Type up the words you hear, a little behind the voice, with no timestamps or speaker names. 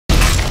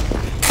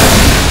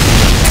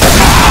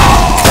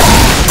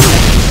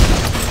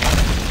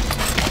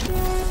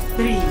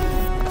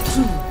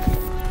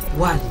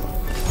1.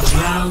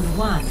 Round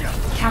 1.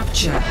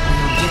 Capture the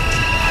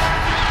objective.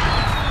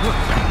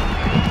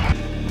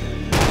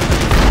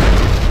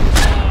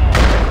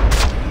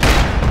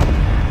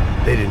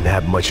 They didn't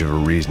have much of a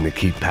reason to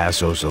keep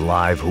Passos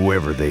alive,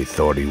 whoever they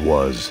thought he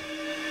was.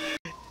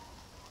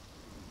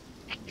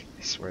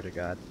 I swear to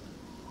God.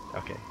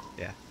 Okay,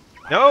 yeah.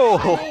 No!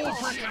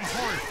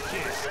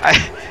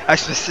 I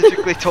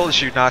specifically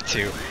told you not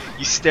to.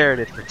 You stare at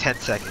it for 10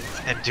 seconds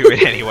and do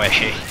it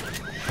anyway.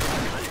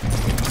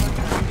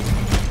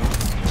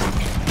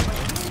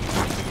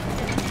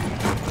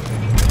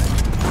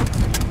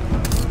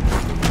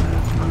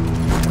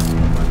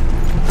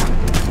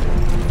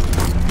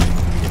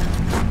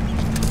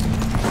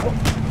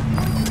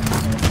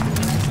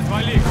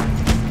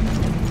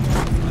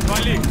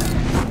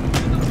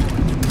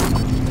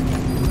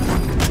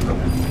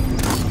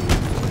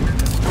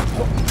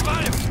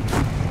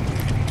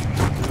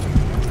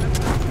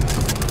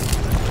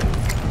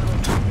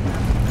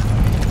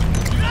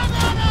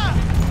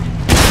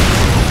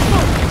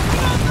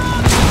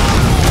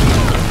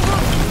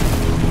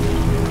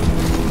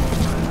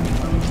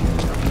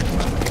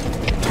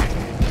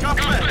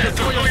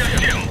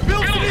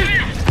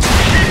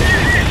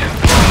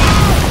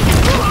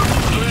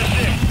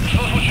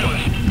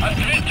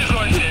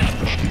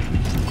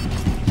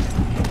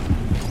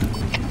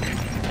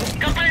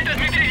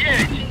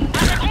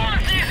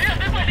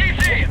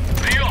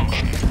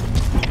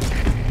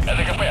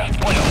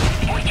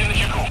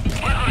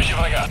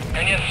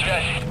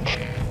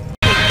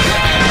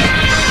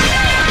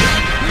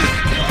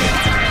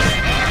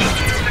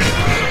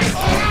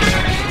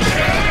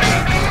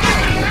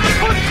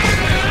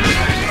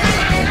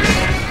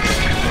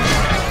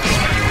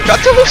 Got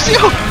to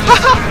Lucio!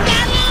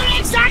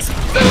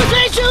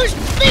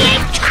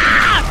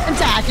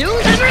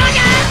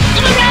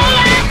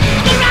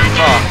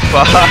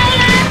 Oh, fuck.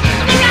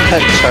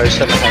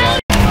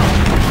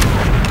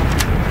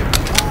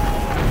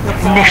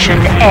 Mission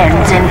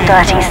ends in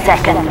 30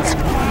 seconds.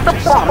 The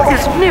bomb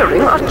is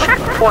nearing a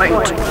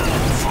checkpoint.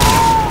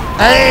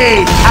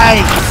 Hey!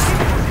 Hey!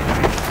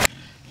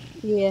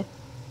 Yeah.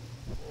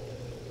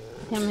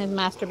 Him, his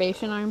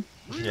masturbation arm.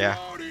 Yeah.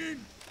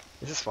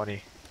 This is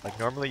funny. Like,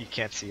 normally you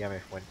can't see him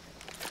when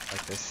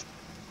like this.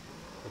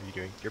 What are you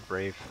doing? You're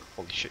brave.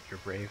 Holy shit, you're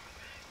brave.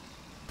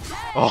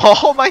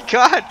 Oh my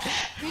god!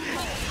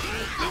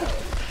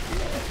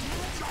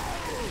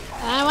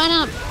 I went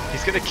up.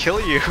 He's gonna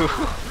kill you.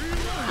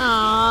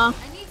 Aww.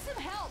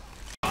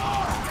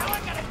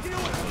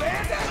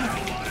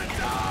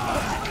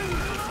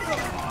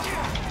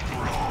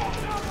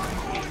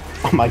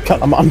 Oh my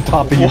god, I'm on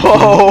top of you.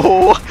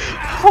 Whoa!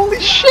 Holy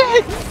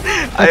shit!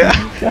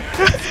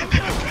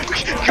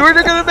 You're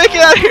gonna make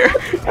it out of here!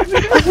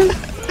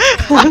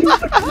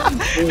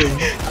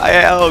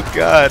 Oh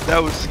god,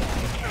 that was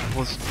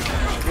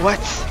what?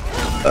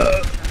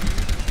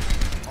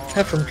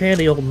 Have some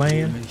candy, old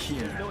man.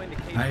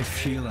 I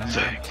feel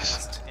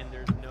Thanks.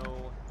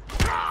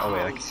 Oh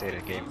wait, I can say it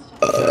in game.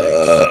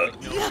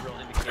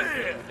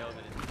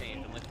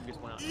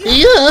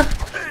 Yeah.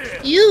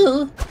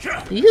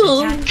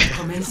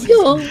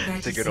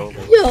 It's a good old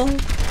one.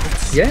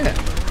 Yeah.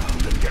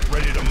 Get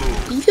ready to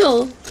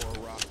move.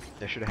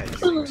 They should have had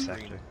you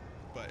sector.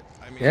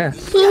 Yeah.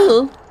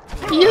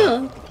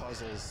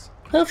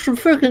 Have some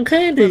freaking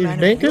candy, you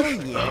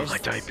niggas. Oh, my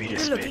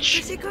diabetes,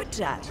 bitch.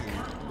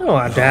 Oh,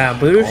 I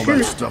diabetes.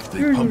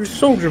 You're a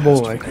soldier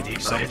boy. I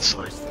need my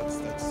insulin.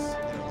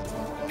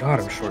 God,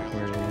 I'm short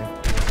here.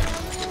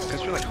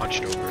 Because you're like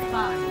hunched over.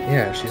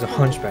 Yeah, she's a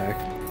hunchback.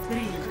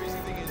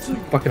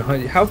 Fucking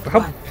hunch. How?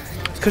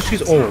 It's because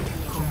she's old.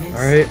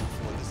 Alright?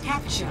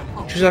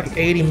 She's like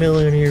 80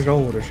 million years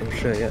old or some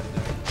shit, yeah.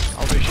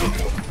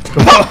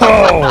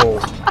 Oh!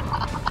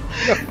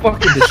 You got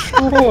fucking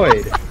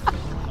destroyed.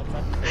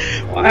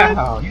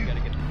 Wow. You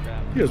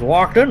just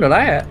walked into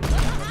that.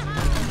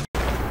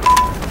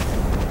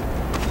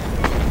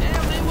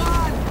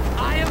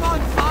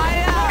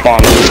 Come on,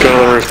 let's go to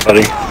the roof,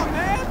 buddy.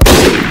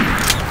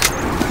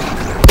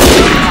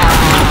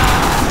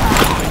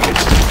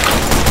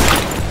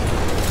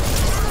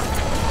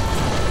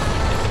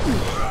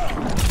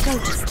 Go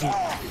to sleep.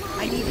 I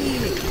need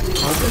healing.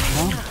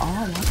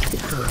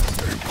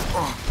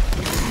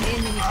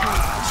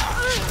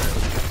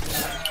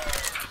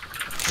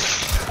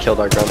 Killed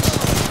our grubs.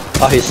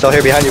 Oh, he's still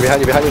here behind you,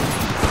 behind you, behind you.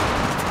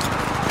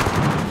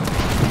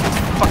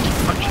 Fucking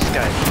punch this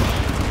guy.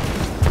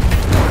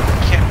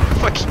 Can't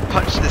fucking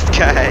punch this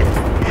guy.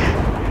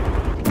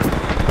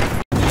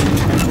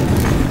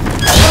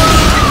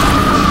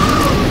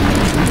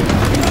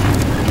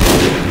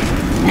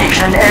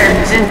 Mission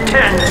ends in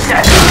 10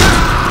 seconds.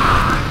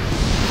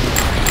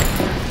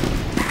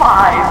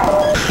 5.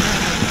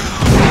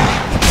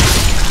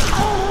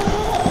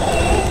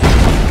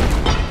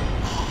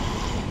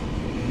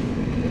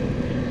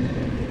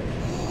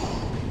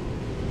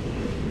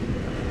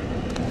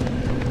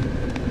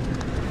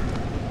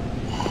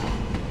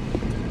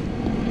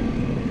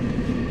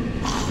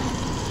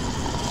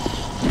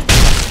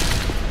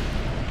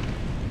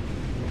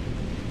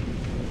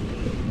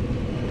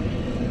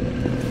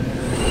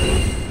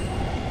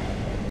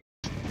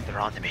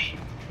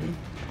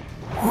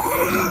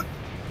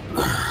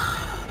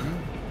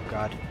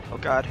 god. Oh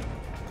god.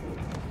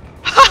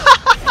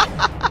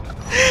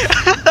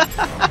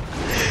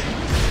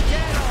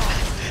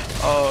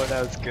 Oh,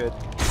 that was good.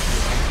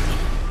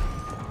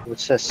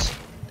 What's this?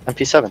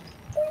 MP7.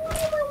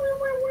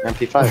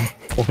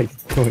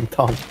 MP5. Going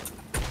Tom.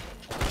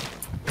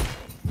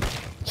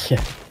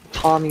 Yeah,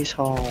 Tommy's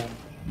home.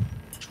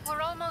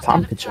 We're almost Tom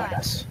out of could join time.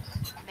 us.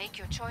 Make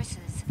your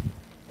choices.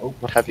 Oh,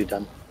 what have you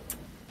done?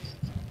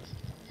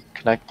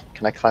 Can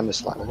I climb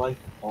this ladder?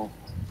 Oh.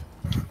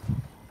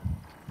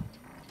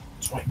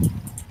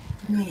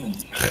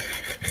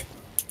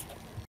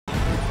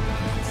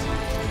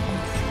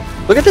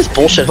 Look at this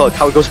bullshit hook,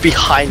 how it goes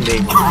behind me.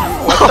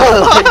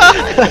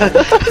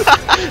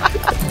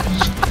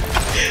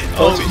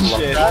 Holy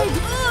shit.